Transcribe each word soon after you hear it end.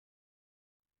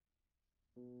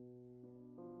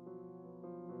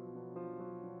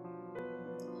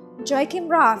Joachim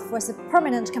Raff was a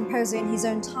prominent composer in his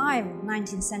own time in the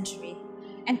 19th century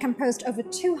and composed over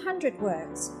 200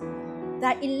 works.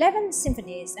 There are 11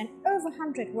 symphonies and over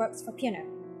 100 works for piano.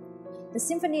 The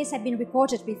symphonies have been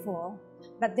recorded before,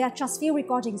 but there are just few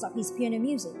recordings of his piano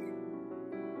music.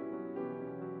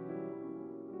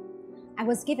 I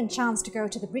was given a chance to go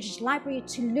to the British Library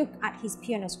to look at his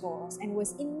piano scores and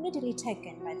was immediately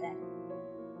taken by them.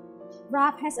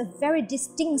 Raff has a very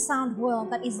distinct sound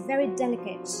world that is very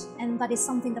delicate, and that is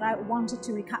something that I wanted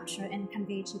to recapture and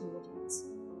convey to the audience.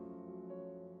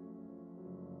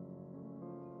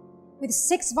 With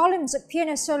 6 volumes of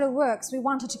piano solo works, we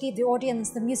wanted to give the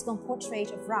audience the musical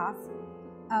portrait of Raff,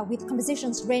 with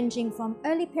compositions ranging from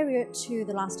early period to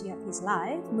the last year of his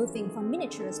life, moving from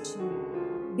miniatures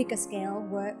to bigger scale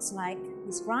works like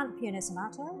his Grand Piano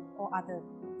Sonate or other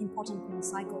important piano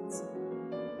cycles.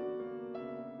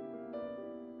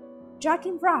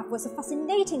 Joachim Raff was a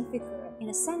fascinating figure in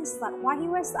a sense that while he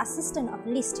was the assistant of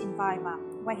Liszt in Weimar,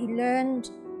 where he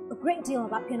learned a great deal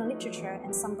about piano literature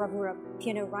and some bravura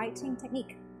piano writing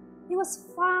technique, he was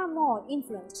far more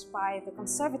influenced by the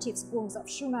conservative schools of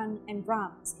Schumann and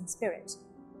Brahms in spirit.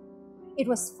 It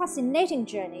was a fascinating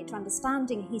journey to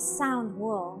understanding his sound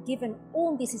world, given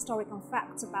all these historical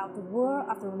facts about the war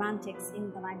of the Romantics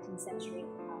in the 19th century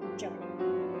Germany.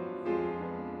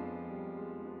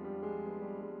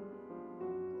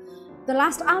 The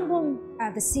last album,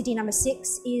 the CD number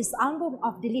 6, is the album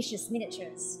of delicious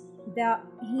miniatures. There are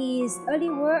his early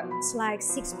works like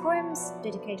 6 poems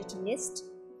dedicated to Liszt,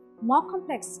 more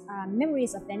complex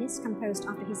Memories of Venice composed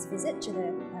after his visit to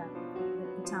the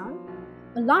town,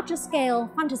 a larger scale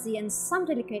fantasy and some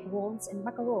delicate waltz and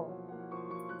barcarolle.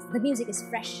 The music is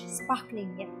fresh,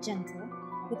 sparkling yet gentle,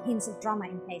 with hints of drama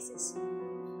in places.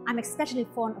 I'm especially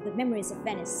fond of the Memories of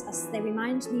Venice as they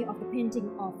remind me of the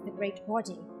painting of the great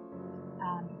body.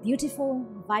 Beautiful,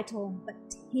 vital,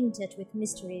 but hinted with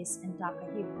mysteries and darker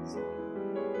hues.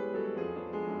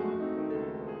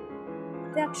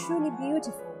 They are truly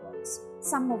beautiful works,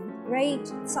 some of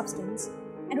great substance,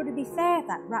 and it would be fair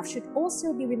that Raff should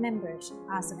also be remembered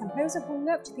as a composer who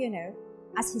loved piano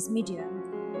as his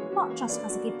medium, not just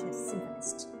as a gifted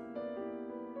symphonist.